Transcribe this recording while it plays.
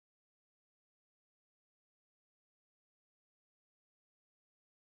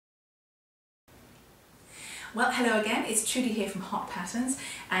Well, hello again, it's Trudy here from HotPatterns,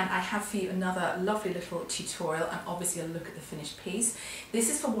 and I have for you another lovely little tutorial and obviously a look at the finished piece. This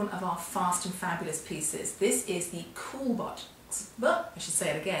is for one of our Fast and Fabulous pieces. This is the Coolbox, I should say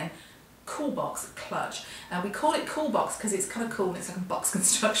it again, Coolbox Clutch. We call it Coolbox because it's kind of cool and it's like a box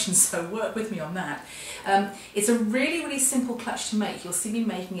construction, so work with me on that. It's a really simple clutch to make. You'll see me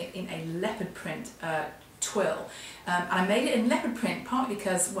making it in a leopard print twill. And I made it in leopard print partly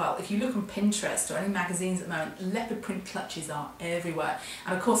because, well, if you look on Pinterest or any magazines at the moment, leopard print clutches are everywhere.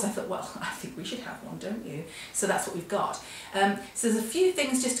 And of course I thought, well, I think we should have one, don't you? So that's what we've got. So there's a few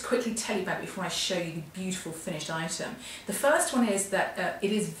things just to quickly tell you about it before I show you the beautiful finished item. The first one is that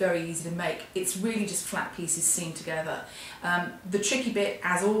it is very easy to make. It's really just flat pieces seamed together. The tricky bit,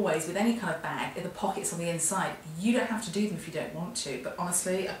 as always with any kind of bag, are the pockets on the inside. You don't have to do them if you don't want to, but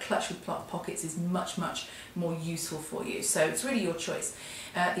honestly a clutch with pockets is much more useful for you, so it's really your choice.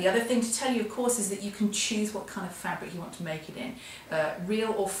 The other thing to tell you, of course, is that you can choose what kind of fabric you want to make it in.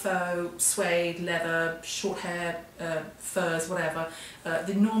 Real or faux, suede, leather, short hair, furs, whatever.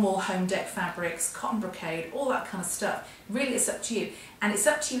 The normal home deck fabrics, cotton brocade, all that kind of stuff. Really, it's up to you. And it's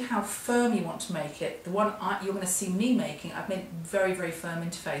up to you how firm you want to make it. The one you're going to see me making, I've made very firm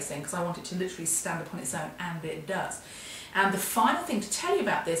interfacing because I want it to literally stand upon its own, and it does. And the final thing to tell you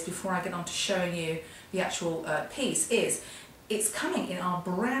about this before I get on to showing you the actual piece is it's coming in our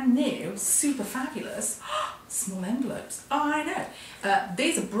brand new, super fabulous small envelopes. Oh, I know.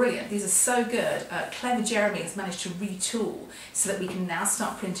 These are brilliant. These are so good. Clever Jeremy has managed to retool so that we can now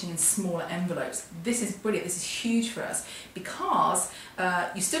start printing in smaller envelopes. This is brilliant. This is huge for us because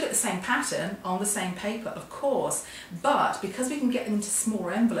you still get the same pattern on the same paper, of course, but because we can get them into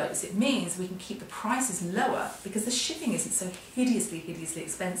smaller envelopes, it means we can keep the prices lower because the shipping isn't so hideously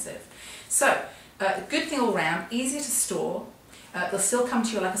expensive. So, good thing all round, easier to store. They'll still come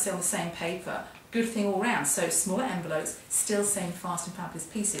to you, like I say, on the same paper. Good thing all round. So smaller envelopes, still same Fast and Fabulous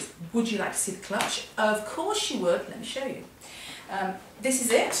pieces. Would you like to see the clutch? Of course you would. Let me show you. This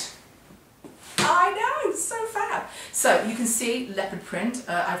is it. I know, so fab. So you can see leopard print.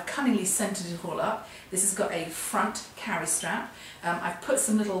 I've cunningly centered it all up. This has got a front carry strap. I've put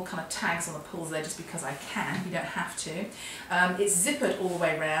some little kind of tags on the pulls there just because I can. You don't have to. It's zippered all the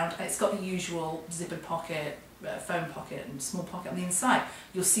way around. It's got the usual zippered pocket, foam pocket and small pocket on the inside.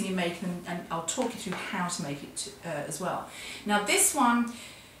 You'll see me making them, and I'll talk you through how to make it as well. Now this one,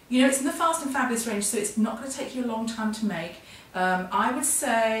 you know, it's in the Fast and Fabulous range, so it's not going to take you a long time to make. I would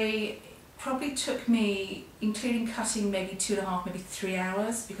say probably took me, including cutting, maybe 2.5, maybe 3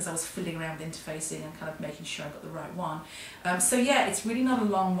 hours because I was fiddling around with interfacing and kind of making sure I got the right one. So yeah, it's really not a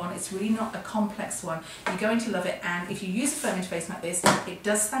long one, it's really not a complex one. You're going to love it, and if you use a foam interface like this, it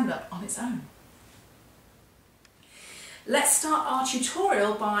does stand up on its own. Let's start our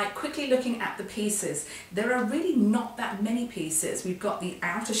tutorial by quickly looking at the pieces. There are really not that many pieces. We've got the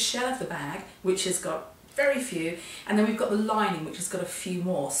outer shell of the bag, which has got very few, and then we've got the lining, which has got a few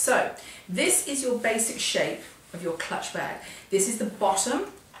more. So this is your basic shape of your clutch bag. This is the bottom,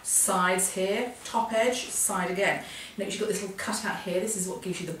 sides here, top edge, side again. Notice you've got this little cutout here. This is what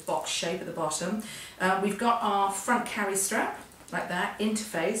gives you the box shape at the bottom. We've got our front carry strap, like that,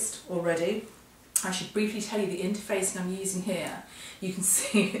 interfaced already. I should briefly tell you the interfacing I'm using here. You can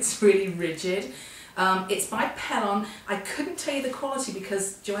see it's really rigid. It's by Pellon. I couldn't tell you the quality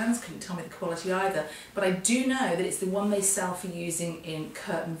because Joanne's couldn't tell me the quality either, but I do know that it's the one they sell for using in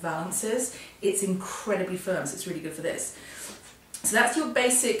curtain valances. It's incredibly firm, so it's really good for this. So that's your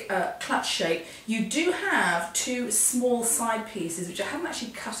basic clutch shape. You do have two small side pieces which I haven't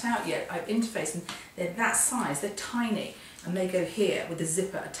actually cut out yet. I've interfaced them. They're that size, they're tiny, and they go here with the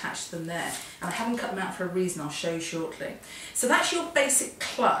zipper attached to them there. And I haven't cut them out for a reason, I'll show you shortly. So that's your basic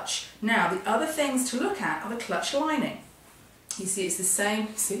clutch. Now the other things to look at are the clutch lining. You see it's the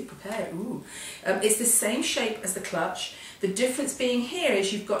same, see, prepare, ooh. It's the same shape as the clutch. The difference being here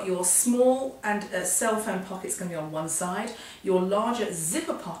is you've got your small and cell phone pocket's going to be on one side, your larger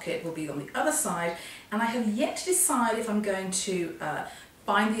zipper pocket will be on the other side, and I have yet to decide if I'm going to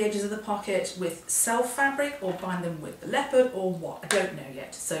bind the edges of the pocket with self fabric or bind them with the leopard or what. I don't know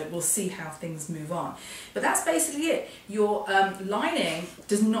yet, so we'll see how things move on. But that's basically it. Your lining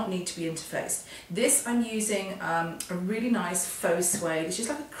does not need to be interfaced. This I'm using a really nice faux suede. It's just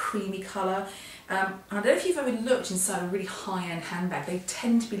like a creamy colour. And I don't know if you've ever looked inside a really high-end handbag. They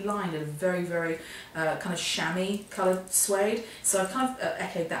tend to be lined in a very kind of chamois coloured suede. So I've kind of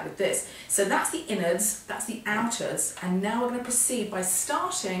echoed that with this. So that's the innards, that's the outers, and now we're going to proceed by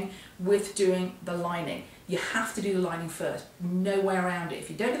starting with doing the lining. You have to do the lining first. No way around it. If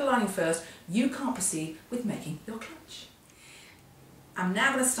you don't do the lining first, you can't proceed with making your clutch. I'm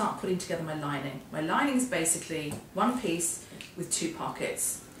now going to start putting together my lining. My lining is basically one piece with two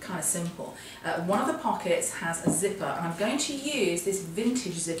pockets, kind of simple. One of the pockets has a zipper, and I'm going to use this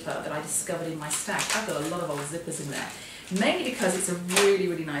vintage zipper that I discovered in my stack. I've got a lot of old zippers in there, mainly because it's a really,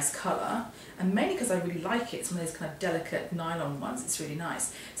 really nice colour, and mainly because I really like it. It's one of those kind of delicate nylon ones. It's really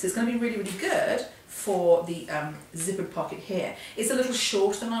nice. So it's going to be really, really good for the zippered pocket here. It's a little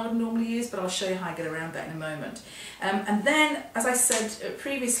shorter than I would normally use, but I'll show you how I get around that in a moment. And then, as I said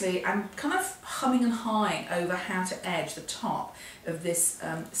previously, I'm kind of humming and hawing over how to edge the top of this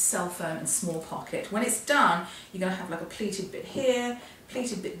cell phone and small pocket. When it's done, you're going to have like a pleated bit here,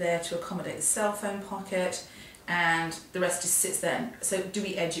 pleated bit there to accommodate the cell phone pocket, and the rest just sits there. So do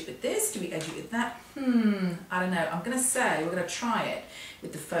we edge it with this? Do we edge it with that? I don't know. I'm going to say we're going to try it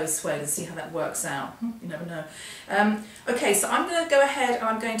with the faux suede and see how that works out. You never know. Okay, so I'm going to go ahead and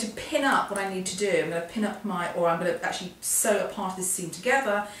I'm going to pin up what I need to do. I'm going to pin up or I'm going to actually sew a part of this seam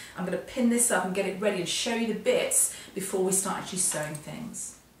together. I'm going to pin this up and get it ready and show you the bits before we start actually sewing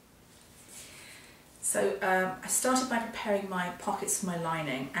things. So I started by preparing my pockets for my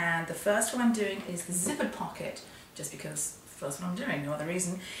lining, and the first one I'm doing is the zippered pocket, just because first one I'm doing, no other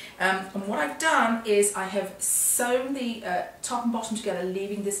reason. And what I've done is I have sewn the top and bottom together,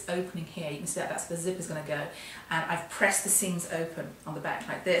 leaving this opening here. You can see that that's where the zipper's going to go, and I've pressed the seams open on the back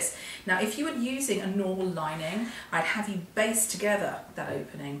like this. Now if you were using a normal lining, I'd have you baste together that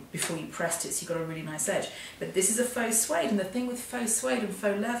opening before you pressed it, so you've got a really nice edge. But this is a faux suede, and the thing with faux suede and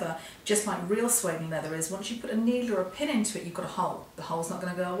faux leather, just like real suede and leather, is once you put a needle or a pin into it, you've got a hole. The hole's not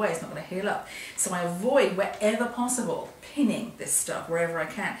going to go away, it's not going to heal up. So I avoid, wherever possible, pinning this stuff wherever I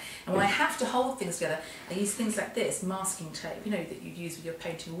can. And when I have to hold things together, I use things like this, masking tape, you know, that you'd use with your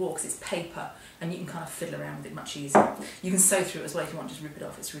painting wall, because it's paper and you can kind of fiddle around with it much easier. You can sew through it as well if you want, just rip it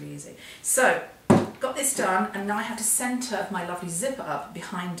off, it's really easy. So, got this done, and now I have to centre my lovely zipper up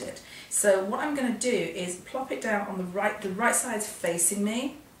behind it. So what I'm going to do is plop it down on the right side's facing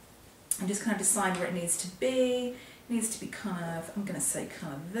me, and just kind of decide where it needs to be. It needs to be kind of, I'm going to say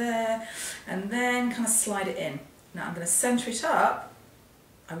kind of there, and then kind of slide it in. Now I'm going to centre it up.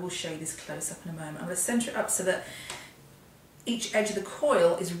 I will show you this close up in a moment. I'm going to centre it up so that each edge of the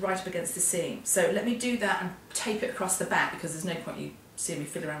coil is right up against the seam. So let me do that and tape it across the back, because there's no point you seeing me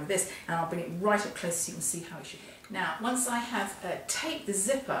fiddle around with this, and I'll bring it right up close so you can see how it should look. Now once I have taped the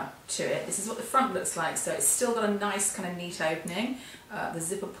zipper to it, this is what the front looks like. So it's still got a nice kind of neat opening. The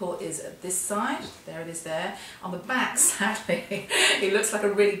zipper pull is at this side, there it is there. On the back, sadly, it looks like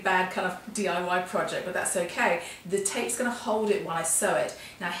a really bad kind of DIY project, but that's okay. The tape's going to hold it while I sew it.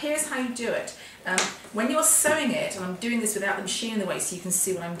 Now here's how you do it. When you're sewing it, and I'm doing this without the machine in the way so you can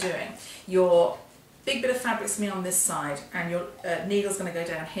see what I'm doing, your big bit of fabric's going to be on this side, and your needle's going to go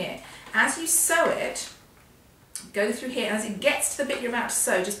down here. As you sew it, go through here, and as it gets to the bit you're about to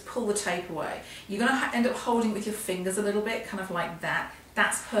sew, just pull the tape away. You're going to end up holding it with your fingers a little bit, kind of like that.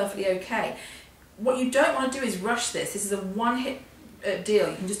 That's perfectly okay. What you don't want to do is rush this. This is a one-hit deal.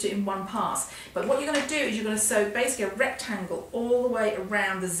 You can just do it in one pass. But what you're going to do is you're going to sew basically a rectangle all the way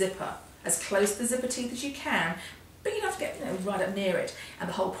around the zipper, as close to the zipper teeth as you can, but you don't have to get, you know, right up near it. And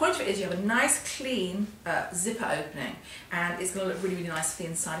the whole point of it is you have a nice clean zipper opening, and it's going to look really, really nice for the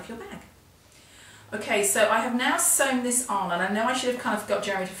inside of your bag. Okay, so I have now sewn this on, and I know I should have kind of got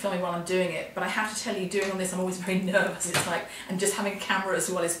Jeremy to film me while I'm doing it, but I have to tell you, doing all this I'm always very nervous. It's like, and just having a camera as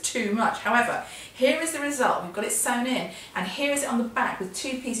well is too much. However, here is the result. We've got it sewn in, and here is it on the back with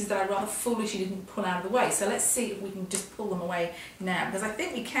two pieces that I rather foolishly didn't pull out of the way. So let's see if we can just pull them away now, because I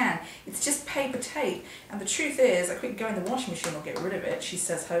think we can. It's just paper tape, and the truth is, I could go in the washing machine or get rid of it, she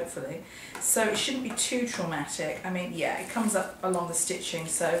says, hopefully. So it shouldn't be too traumatic. I mean, yeah, it comes up along the stitching,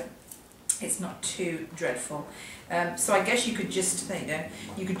 so it's not too dreadful. So I guess you could just, there you go,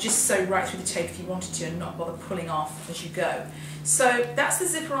 you could just sew right through the tape if you wanted to and not bother pulling off as you go. So that's the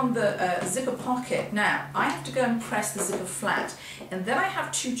zipper on the zipper pocket. Now I have to go and press the zipper flat, and then I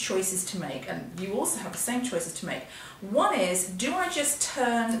have two choices to make, and you also have the same choices to make. One is, do I just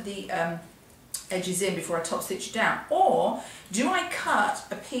turn the edges in before I top stitch down, or do I cut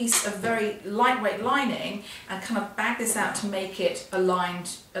a piece of very lightweight lining and kind of bag this out to make it a lined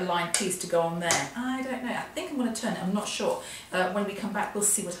piece to go on there? I don't know. I think I'm going to turn it. I'm not sure. When we come back, we'll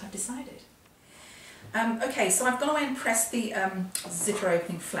see what I've decided. Okay, so I've gone away and pressed the zipper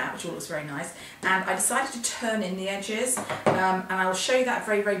opening flat, which all looks very nice, and I decided to turn in the edges, and I will show you that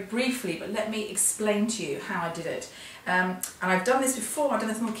very, very briefly, but let me explain to you how I did it. And I've done this before. I've done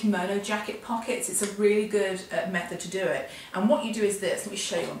this on kimono jacket pockets. It's a really good method to do it. And what you do is this. Let me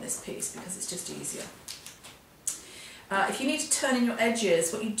show you on this piece because it's just easier. If you need to turn in your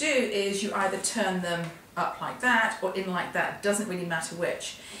edges, what you do is you either turn them up like that or in like that. It doesn't really matter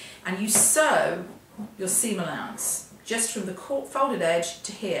which. And you sew your seam allowance just from the folded edge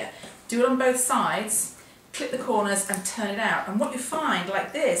to here. Do it on both sides, clip the corners and turn it out. And what you find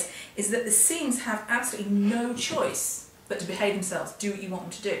like this is that the seams have absolutely no choice but to behave themselves, do what you want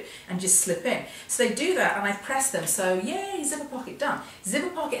them to do, and just slip in. So they do that, and I've pressed them, so yay, zipper pocket done. Zipper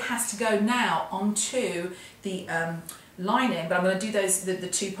pocket has to go now onto the lining, but I'm going to do those the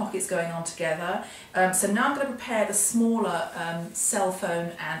two pockets going on together. So now I'm going to prepare the smaller cell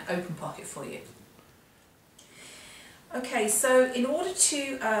phone and open pocket for you. Okay, so in order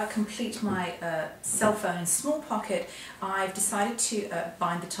to complete my cell phone and small pocket, I've decided to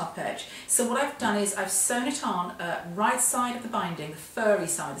bind the top edge. So what I've done is I've sewn it on right side of the binding, the furry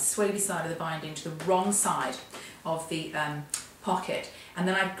side, the suede side of the binding, to the wrong side of the pocket, and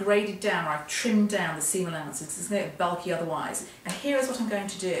then I've graded down, or I've trimmed down the seam allowances because it's going to get bulky otherwise. And here is what I'm going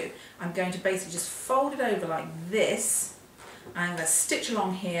to do. I'm going to basically just fold it over like this, and I'm going to stitch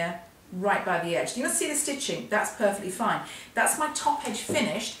along here right by the edge. Do you not see the stitching? That's perfectly fine. That's my top edge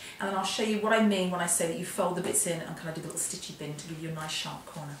finished, and then I'll show you what I mean when I say that you fold the bits in and kind of do a little stitchy thing to give you a nice sharp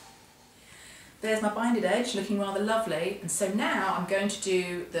corner. There's my binded edge looking rather lovely, and so now I'm going to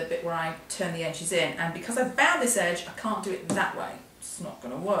do the bit where I turn the edges in, and because I've bound this edge I can't do it that way. It's not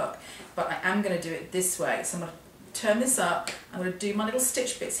going to work, but I am going to do it this way. So I'm going to turn this up, I'm going to do my little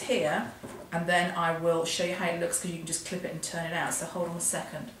stitch bits here, and then I will show you how it looks, because you can just clip it and turn it out. So hold on a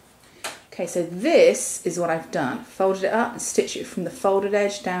second. Okay, so this is what I've done. Folded it up and stitched it from the folded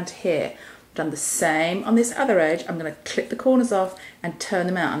edge down to here. I've done the same on this other edge. I'm going to clip the corners off and turn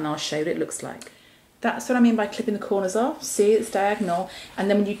them out, and I'll show you what it looks like. That's what I mean by clipping the corners off. See, it's diagonal. And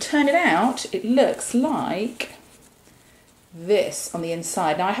then when you turn it out, it looks like this on the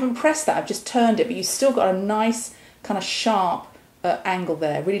inside. Now I haven't pressed that, I've just turned it, but you've still got a nice kind of sharp angle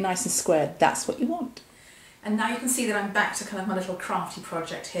there, really nice and squared. That's what you want. And now you can see that I'm back to kind of my little crafty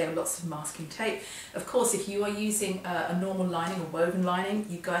project here with lots of masking tape. Of course, if you are using a normal lining, a woven lining,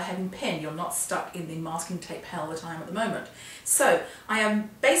 you go ahead and pin. You're not stuck in the masking tape hell that I am at the moment. So I am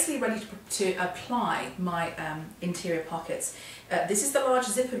basically ready to apply my interior pockets. This is the large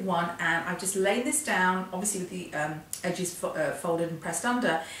zippered one, and I've just laid this down, obviously with the edges folded and pressed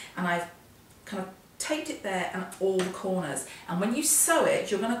under, and I've kind of taped it there and all the corners. And when you sew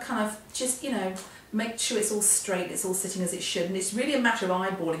it, you're going to kind of just, you know, make sure it's all straight, it's all sitting as it should, and it's really a matter of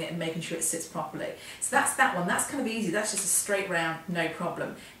eyeballing it and making sure it sits properly. So that's that one. That's kind of easy. That's just a straight round, no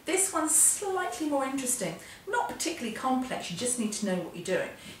problem. This one's slightly more interesting. Not particularly complex, you just need to know what you're doing.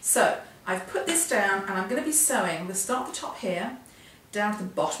 So I've put this down, and I'm going to be sewing. I'm going to start at the top here, down to the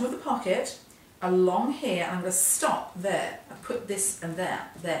bottom of the pocket, along here, and I'm going to stop there. I put this and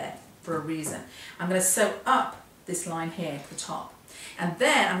that there for a reason. I'm going to sew up this line here to the top, and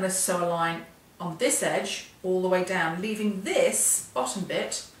then I'm going to sew a line on this edge all the way down, leaving this bottom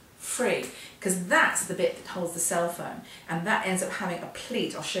bit free, because that's the bit that holds the cell phone, and that ends up having a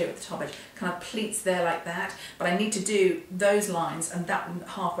pleat. I'll show you at the top edge, kind of pleats there like that, but I need to do those lines and that one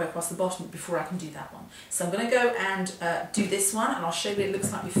halfway across the bottom before I can do that one. So I'm going to go and do this one, and I'll show you what it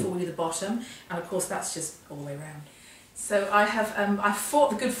looks like before we do the bottom, and of course that's just all the way around. So I have I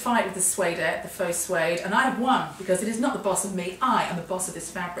fought the good fight with the suede, the faux suede, and I have won, because it is not the boss of me, I am the boss of this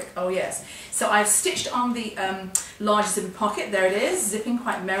fabric. Oh yes. So I've stitched on the large zipper pocket, there it is, zipping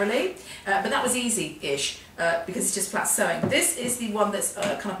quite merrily, but that was easy-ish because it's just flat sewing. This is the one that's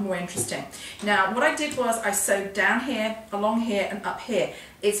kind of more interesting. Now what I did was I sewed down here, along here and up here.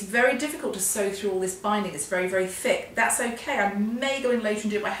 It's very difficult to sew through all this binding, it's very, very thick. That's okay, I may go in later and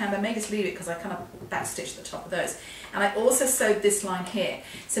do it by hand, I may just leave it because I kind of backstitched the top of those. And I also sewed this line here.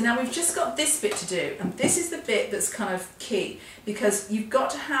 So now we've just got this bit to do, and this is the bit that's kind of key, because you've got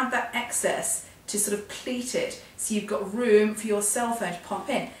to have that excess to sort of pleat it, so you've got room for your cell phone to pop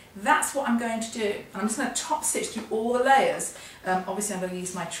in. That's what I'm going to do. And I'm just going to top stitch through all the layers. Obviously I'm going to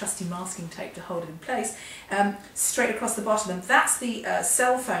use my trusty masking tape to hold it in place, straight across the bottom, and that's the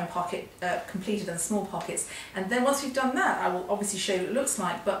cell phone pocket completed, and the small pockets. And then once we've done that, I will obviously show you what it looks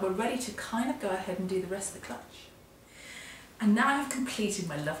like, but we're ready to kind of go ahead and do the rest of the clutch. And now I have completed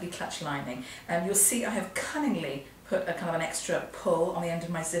my lovely clutch lining. You'll see I have cunningly put a kind of an extra pull on the end of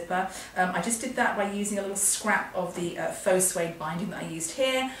my zipper. I just did that by using a little scrap of the faux suede binding that I used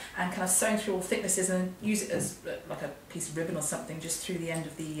here, and kind of sewing through all thicknesses, and use it as like a piece of ribbon or something just through the end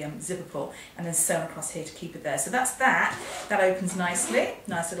of the zipper pull, and then sewn across here to keep it there. So that's that. That opens nicely.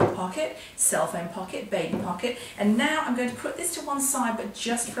 Nice little pocket, cell phone pocket, baby pocket. And now I'm going to put this to one side, but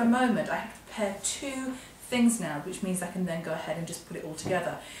just for a moment. I have to prepare two things now, which means I can then go ahead and just put it all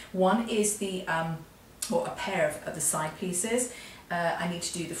together. One is the or a pair of the side pieces. I need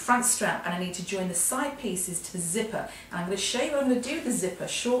to do the front strap, and I need to join the side pieces to the zipper. And I'm going to show you what I'm going to do with the zipper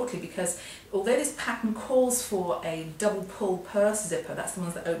shortly, because although this pattern calls for a double pull purse zipper, that's the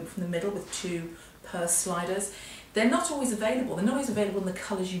ones that open from the middle with 2 purse sliders, they're not always available. They're not always available in the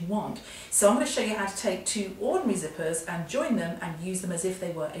colours you want. So I'm going to show you how to take 2 ordinary zippers and join them and use them as if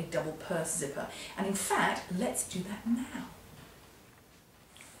they were a double purse zipper. And in fact, let's do that now.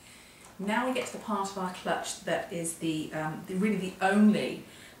 Now we get to the part of our clutch that is really the only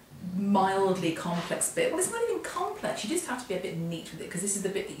mildly complex bit. Well, it's not even complex, you just have to be a bit neat with it, because this is the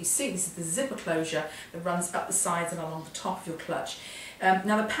bit that you see. This is the zipper closure that runs up the sides and along the top of your clutch.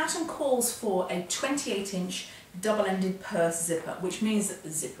 Now the pattern calls for a 28-inch double-ended purse zipper, which means that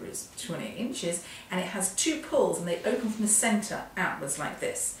the zipper is 28 inches and it has 2 pulls, and they open from the centre outwards like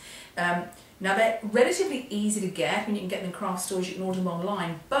this. Now they're relatively easy to get. When you can get them in craft stores, you can order them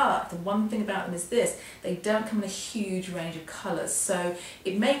online, but the one thing about them is this: they don't come in a huge range of colours. So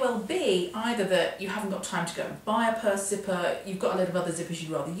it may well be either that you haven't got time to go and buy a purse zipper, you've got a load of other zippers you'd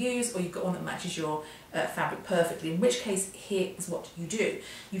rather use, or you've got one that matches your fabric perfectly, in which case here is what you do.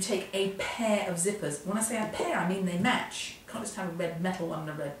 You take a pair of zippers. When I say a pair, I mean they match. You can't just have a red metal one and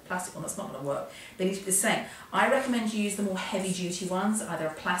a red plastic one, that's not going to work. They need to be the same. I recommend you use the more heavy duty ones, either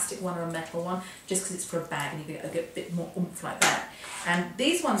a plastic one or a metal one, just because it's for a bag and you get a bit more oomph like that. And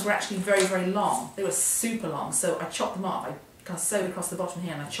these ones were actually very, very long. They were super long, so I chopped them off. I kind of sewed across the bottom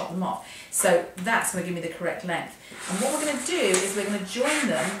here and I chopped them off. So that's going to give me the correct length. And what we're going to do is we're going to join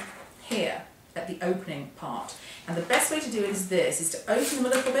them here at the opening part. And the best way to do it is this, is to open them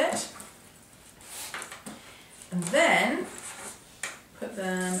a little bit and then put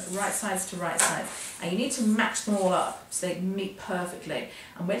them right sides to right sides. And you need to match them all up so they meet perfectly.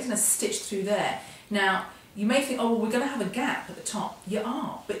 And we're just going to stitch through there. Now, you may think, oh, well, we're going to have a gap at the top. You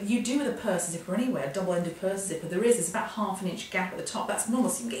are, but you do with a purse zipper anyway, a double-ended purse zipper. There's about ½ an inch gap at the top. That's normal,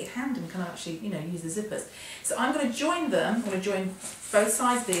 so you can get your hand and kind of actually, use the zippers. So I'm going to join them. I'm going to join both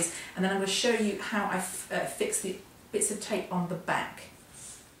sides of these, and then I'm going to show you how I fix the bits of tape on the back.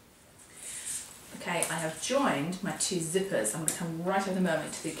 Okay, I have joined my 2 zippers. I'm going to come right over the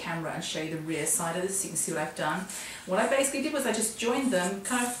moment to the camera and show you the rear side of this so you can see what I've done. What I basically did was I just joined them,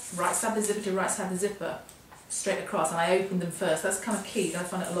 kind of right side of the zipper to right side of the zipper, straight across, and I opened them first. That's kind of key. I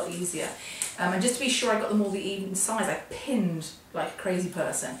find it a lot easier. And just to be sure I got them all the even size, I pinned like a crazy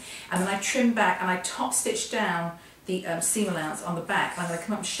person. And then I trimmed back and I top stitched down the seam allowance on the back. I'm going to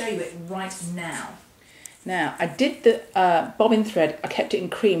come up and show you it right now. Now, I did the bobbin thread, I kept it in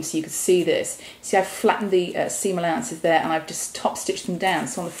cream so you could see this. See, I've flattened the seam allowances there and I've just top stitched them down.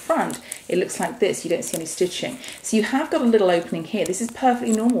 So on the front, it looks like this. You don't see any stitching. So you have got a little opening here. This is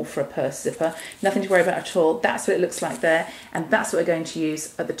perfectly normal for a purse zipper. Nothing to worry about at all. That's what it looks like there. And that's what we're going to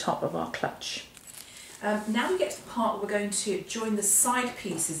use at the top of our clutch. Now we get to the part where we're going to join the side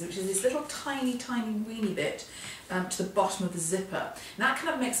pieces, which is this little tiny, tiny, weeny bit to the bottom of the zipper. And that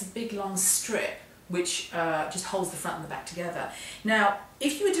kind of makes a big, long strip, which just holds the front and the back together. Now,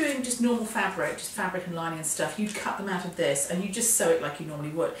 if you were doing just normal fabric, just fabric and lining and stuff, you'd cut them out of this and you just sew it like you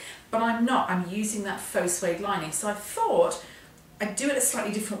normally would. But I'm not, I'm using that faux suede lining. So I thought I'd do it a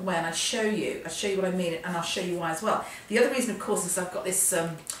slightly different way and I'd show you what I mean, and I'll show you why as well. The other reason, of course, is I've got this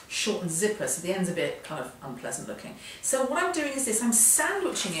shortened zipper, so the end's a bit kind of unpleasant looking. So what I'm doing is this, I'm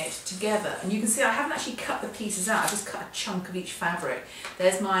sandwiching it together, and you can see I haven't actually cut the pieces out, I've just cut a chunk of each fabric.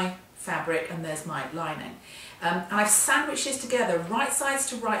 There's my fabric and there's my lining. And I've sandwiched this together, right sides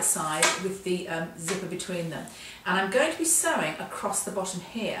to right side, with the zipper between them. And I'm going to be sewing across the bottom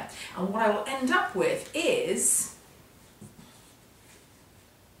here. And what I will end up with is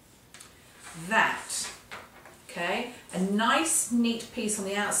that. Okay, a nice neat piece on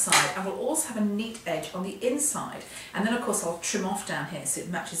the outside, and we'll also have a neat edge on the inside. And then of course I'll trim off down here so it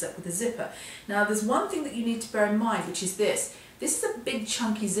matches up with the zipper. Now there's one thing that you need to bear in mind, which is this. This is a big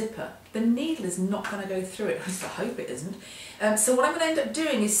chunky zipper. The needle is not going to go through it, at least I hope it isn't. So what I'm going to end up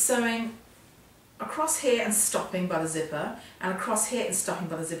doing is sewing across here and stopping by the zipper, and across here and stopping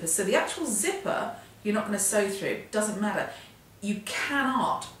by the zipper. So the actual zipper you're not going to sew through, it doesn't matter. You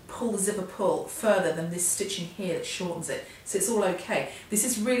cannot pull the zipper pull further than this stitching here that shortens it, so it's all okay. This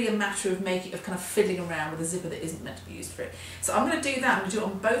is really a matter of kind of fiddling around with a zipper that isn't meant to be used for it. So I'm going to do that, I'm going to do it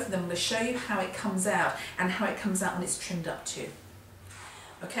on both of them. I'm going to show you how it comes out and how it comes out when it's trimmed up too.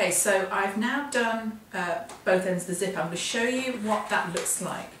 Okay, so I've now done both ends of the zipper. I'm going to show you what that looks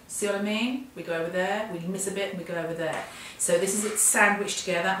like. See what I mean? We go over there, we miss a bit, and we go over there. So this is it sandwiched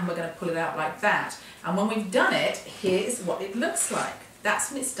together, and we're going to pull it out like that. And when we've done it, here's what it looks like.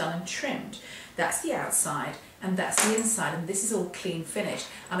 That's when it's done and trimmed. That's the outside, and that's the inside, and this is all clean finished.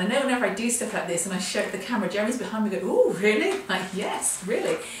 And I know whenever I do stuff like this and I show the camera, Jeremy's behind me going, "Oh, really?" Like, yes,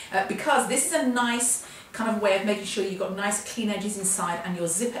 really. Because this is a nice kind of way of making sure you've got nice clean edges inside and your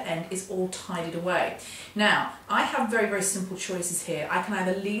zipper end is all tidied away. Now, I have very, very simple choices here. I can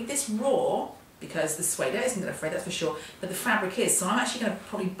either leave this raw, because the suede isn't going to fray, that's for sure, but the fabric is. So I'm actually going to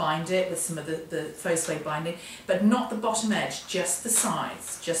probably bind it with some of the faux suede binding, but not the bottom edge, just the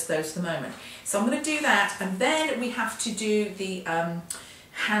sides, just those for the moment. So I'm going to do that, and then we have to do the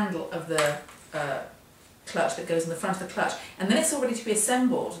handle of the clutch that goes in the front of the clutch, and then it's all ready to be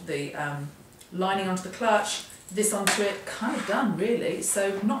assembled. The lining onto the clutch, this onto it, kind of done really,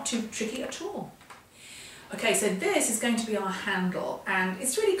 so not too tricky at all. Okay, so this is going to be our handle, and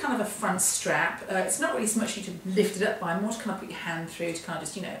it's really kind of a front strap. It's not really so much you to lift it up by, more to kind of put your hand through to kind of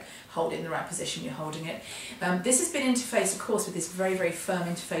just, you know, hold it in the right position you're holding it. This has been interfaced, of course, with this very, very firm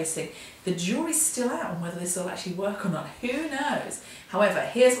interfacing. The jury's still out on whether this will actually work or not. Who knows? However,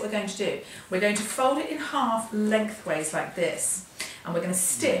 here's what we're going to do. We're going to fold it in half lengthways like this, and we're going to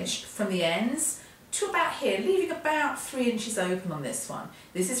stitch from the ends to about here, leaving about 3 inches open on this one.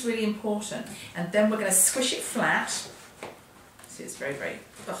 This is really important. And then we're going to squish it flat. See, it's very, very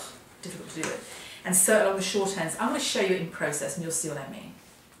difficult to do it. And sew it along the short ends. I'm going to show you in process and you'll see what I mean.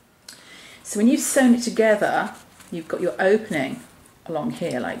 So when you've sewn it together, you've got your opening along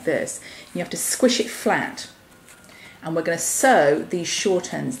here like this. You have to squish it flat. And we're going to sew these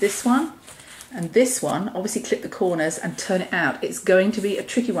short ends. This one and this one, obviously clip the corners and turn it out. It's going to be a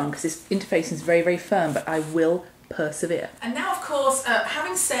tricky one because this interfacing is very, very firm, but I will persevere. And now, of course,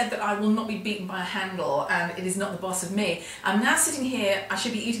 having said that I will not be beaten by a handle and it is not the boss of me, I'm now sitting here, I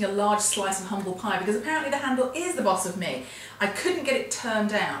should be eating a large slice of humble pie because apparently the handle is the boss of me. I couldn't get it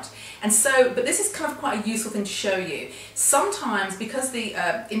turned out. And so, but this is kind of quite a useful thing to show you. Sometimes, because the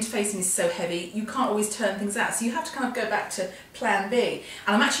interfacing is so heavy, you can't always turn things out. So you have to kind of go back to plan B.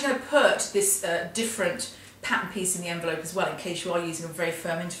 And I'm actually going to put this different pattern piece in the envelope as well in case you are using a very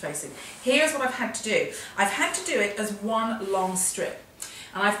firm interfacing. Here's what I've had to do. I've had to do it as one long strip.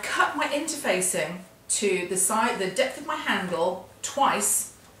 And I've cut my interfacing to the side, the depth of my handle twice,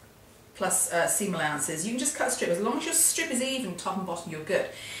 plus seam allowances. You can just cut a strip. As long as your strip is even top and bottom, you're good.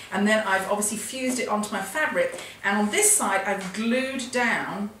 And then I've obviously fused it onto my fabric, and on this side I've glued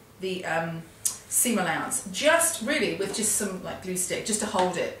down the seam allowance, just really with just some like glue stick, just to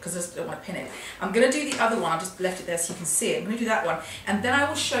hold it, because I just don't want to pin it. I'm going to do the other one, I've just left it there so you can see it. I'm going to do that one, and then I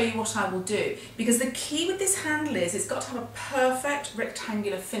will show you what I will do, because the key with this handle is it's got to have a perfect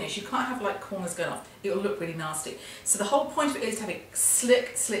rectangular finish. You can't have like corners going off, it will look really nasty. So the whole point of it is to have it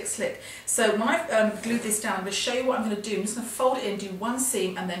slick, slick, slick. So when I've glued this down, I'm going to show you what I'm going to do. I'm just going to fold it in, do one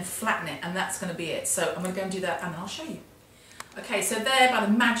seam, and then flatten it, and that's going to be it. So I'm going to go and do that, and then I'll show you. Okay, so there, by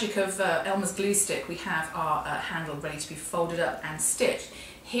the magic of Elmer's glue stick, we have our handle ready to be folded up and stitched.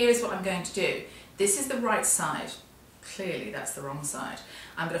 Here's what I'm going to do. This is the right side. Clearly, that's the wrong side.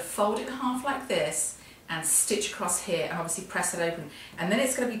 I'm going to fold it in half like this and stitch across here and obviously press it open. And then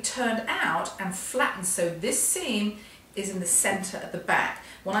it's going to be turned out and flattened so this seam is in the centre at the back.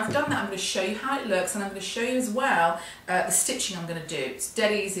 When I've done that, I'm going to show you how it looks, and I'm going to show you as well the stitching I'm going to do. It's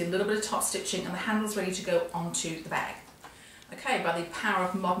dead easy, a little bit of top stitching, and the handle's ready to go onto the bag. Okay, by the power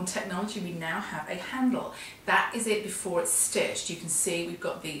of modern technology, we now have a handle. That is it before it's stitched. You can see we've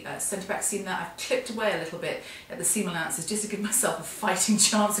got the centre back seam there. I've clipped away a little bit at the seam allowances just to give myself a fighting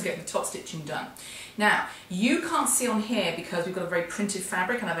chance of getting the top stitching done. Now, you can't see on here because we've got a very printed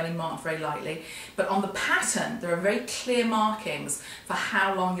fabric and I've only marked very lightly, but on the pattern there are very clear markings for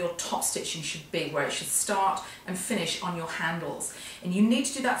how long your top stitching should be, where it should start and finish on your handles. And you need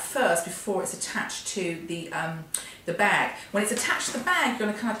to do that first before it's attached to the bag. When it's attached to the bag, you're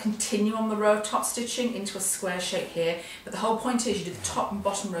going to kind of continue on the row of top stitching into a square shape here, but the whole point is you do the top and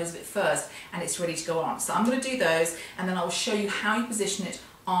bottom rows of it first and it's ready to go on. So I'm going to do those and then I will show you how you position it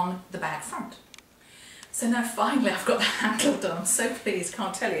on the bag front. So now finally I've got the handle done. I'm so pleased,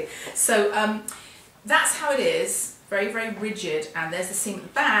 can't tell you. So that's how it is, very, very rigid, and there's the seam at the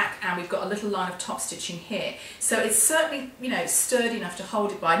back, and we've got a little line of top stitching here. So it's certainly, you know, sturdy enough to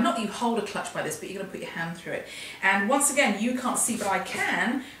hold it by. Not that you hold a clutch by this, but you're going to put your hand through it. And once again, you can't see, but I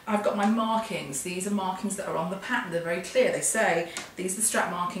can. I've got my markings. These are markings that are on the pattern. They're very clear. They say these are the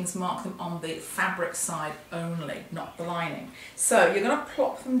strap markings. Mark them on the fabric side only, not the lining. So you're going to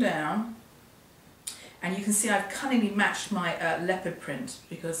plop them down. And you can see I've cunningly matched my leopard print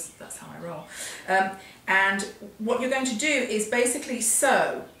because that's how I roll. And what you're going to do is basically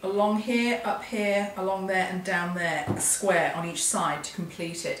sew along here, up here, along there and down there, square on each side to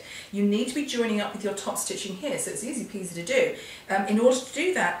complete it. You need to be joining up with your top stitching here, so it's easy peasy to do. In order to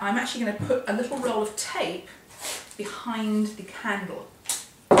do that, I'm actually going to put a little roll of tape behind the handle.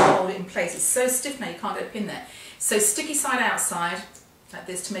 Hold it in place. It's so stiff now you can't get a pin there. So sticky side outside, like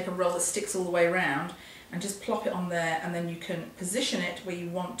this, to make a roll that sticks all the way around, and just plop it on there, and then you can position it where you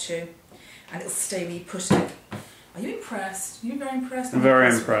want to, and it'll stay where you put it. Are you impressed? Are you very impressed?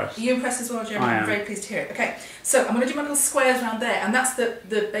 Very impressed. Are you impressed as well, Jeremy? I am. I'm very pleased to hear it. Okay, so I'm going to do my little squares around there, and that's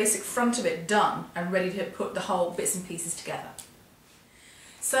the basic front of it done and ready to put the whole bits and pieces together.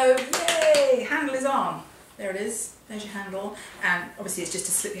 So, yay! Handle is on. There it is. There's your handle, and obviously it's just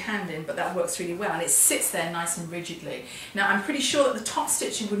to slip your hand in, but that works really well, and it sits there nice and rigidly. Now I'm pretty sure that the top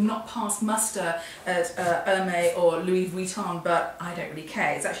stitching would not pass muster at Hermès or Louis Vuitton, but I don't really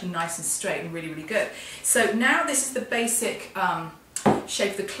care. It's actually nice and straight and really, really good. So now this is the basic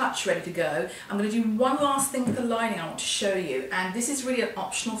shape of the clutch ready to go. I'm going to do one last thing with the lining I want to show you, and this is really an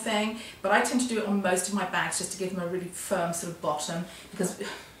optional thing, but I tend to do it on most of my bags just to give them a really firm sort of bottom, because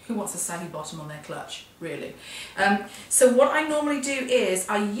who wants a saggy bottom on their clutch, really? So what I normally do is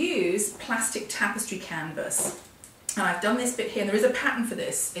I use plastic tapestry canvas, and I've done this bit here, and there is a pattern for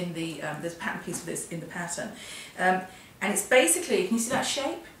this in the, there's a pattern piece for this in the pattern. And it's basically, can you see that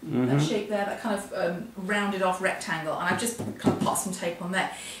shape? That shape there, that kind of rounded off rectangle, and I've just kind of popped some tape on there.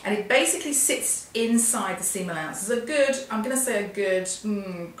 And it basically sits inside the seam allowances. A good, I'm going to say a good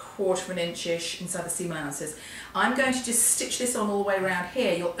quarter of an inch-ish inside the seam allowances. I'm going to just stitch this on all the way around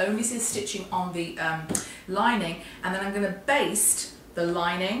here. You'll only see the stitching on the lining, and then I'm going to baste the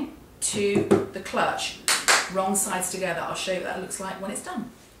lining to the clutch, wrong sides together. I'll show you what that looks like when it's done.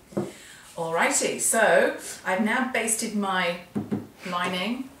 Alrighty, so I've now basted my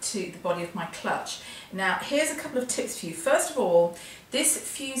lining to the body of my clutch. Now here's a couple of tips for you. First of all, this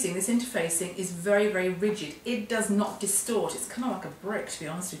fusing, this interfacing is very, very rigid. It does not distort. It's kind of like a brick, to be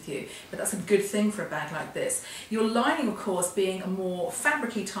honest with you, but that's a good thing for a bag like this. Your lining, of course, being a more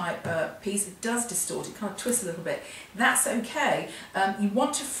fabric-y type piece, it does distort. It kind of twists a little bit. That's okay. You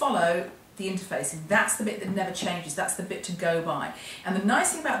want to follow the interfacing. That's the bit that never changes. That's the bit to go by. And the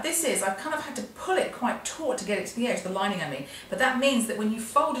nice thing about this is I've kind of had to pull it quite taut to get it to the edge, the lining I mean, but that means that when you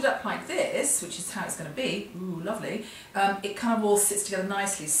fold it up like this, which is how it's going to be, ooh, lovely, it kind of all sits together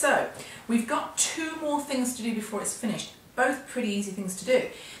nicely. So we've got two more things to do before it's finished, both pretty easy things to do.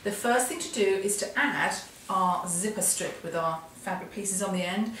 The first thing to do is to add our zipper strip with our fabric pieces on the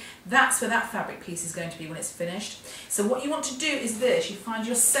end. That's where that fabric piece is going to be when it's finished. So what you want to do is this, you find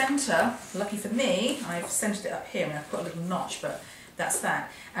your centre, lucky for me, I've centred it up here, I mean I've put a little notch, but that's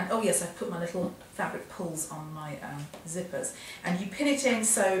that. And oh yes, I've put my little fabric pulls on my zippers. And you pin it in,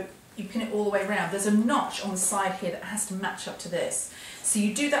 so you pin it all the way around. There's a notch on the side here that has to match up to this. So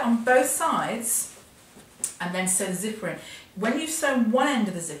you do that on both sides, and then sew the zipper in. When you've sewn one end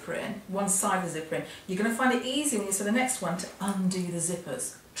of the zipper in, one side of the zipper in, you're going to find it easy when you sew the next one to undo the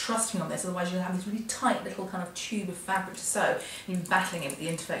zippers. Trust me on this, otherwise you're going to have this really tight little kind of tube of fabric to sew, and you're battling it with the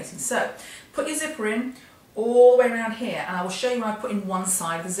interfacing. So, put your zipper in all the way around here, and I will show you when I put in one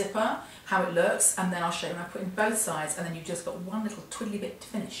side of the zipper, how it looks, and then I'll show you when I put in both sides, and then you've just got one little twiddly bit to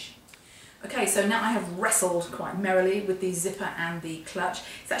finish. Okay, so now I have wrestled quite merrily with the zipper and the clutch.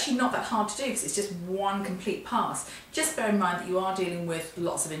 It's actually not that hard to do because it's just one complete pass. Just bear in mind that you are dealing with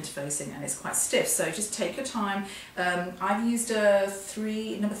lots of interfacing and it's quite stiff, so just take your time. I've used a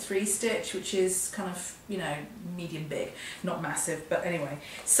number 3 stitch, which is kind of, you know, medium big, not massive, but anyway.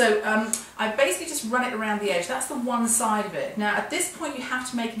 So I basically just run it around the edge. That's the one side of it. Now at this point you have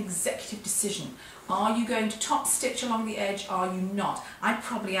to make an executive decision. Are you going to top stitch along the edge? Are you not? I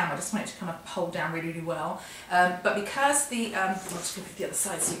probably am. I just want it to kind of hold down really, really well. But because the, I'll just flip it the other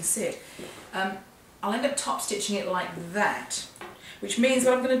side so you can see it. I'll end up top stitching it like that, which means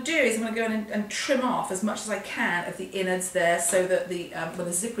what I'm going to do is I'm going to go in and trim off as much as I can of the innards there, so that the when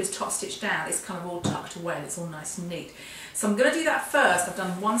the zipper is top stitched down, it's kind of all tucked away and it's all nice and neat. So I'm going to do that first. I've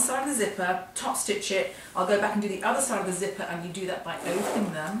done one side of the zipper, top stitch it. I'll go back and do the other side of the zipper, and you do that by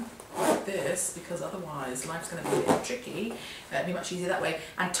opening them like this, because otherwise life's going to be a bit tricky. It'll be much easier that way,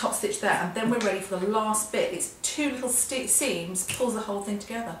 and top stitch that, and then we're ready for the last bit. It's 2 little seams, pulls the whole thing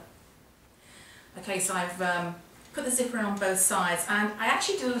together. Okay, so I've put the zipper in on both sides, and I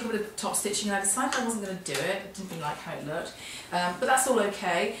actually did a little bit of top stitching, and I decided I wasn't going to do it. I didn't really like how it looked, but that's all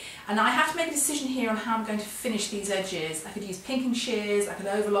okay. And I have to make a decision here on how I'm going to finish these edges. I could use pinking shears, I could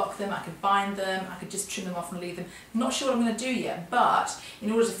overlock them, I could bind them, I could just trim them off and leave them. I'm not sure what I'm going to do yet, but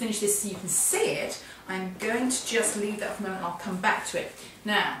in order to finish this so you can see it, I'm going to just leave that for a moment and I'll come back to it.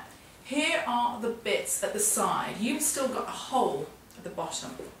 Now, here are the bits at the side. You've still got a hole at the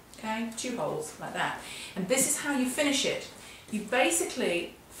bottom. Okay, 2 holes like that, and this is how you finish it. You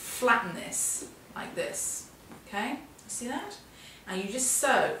basically flatten this like this, okay, you see that? And you just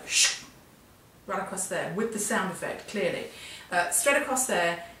sew right across there with the sound effect, clearly. Straight across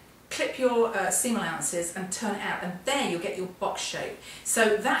there, clip your seam allowances and turn it out, and there you'll get your box shape.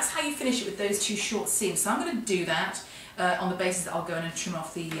 So that's how you finish it with those two short seams. So I'm going to do that on the basis that I'll go in and trim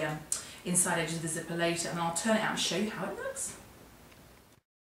off the inside edge of the zipper later, and I'll turn it out and show you how it looks.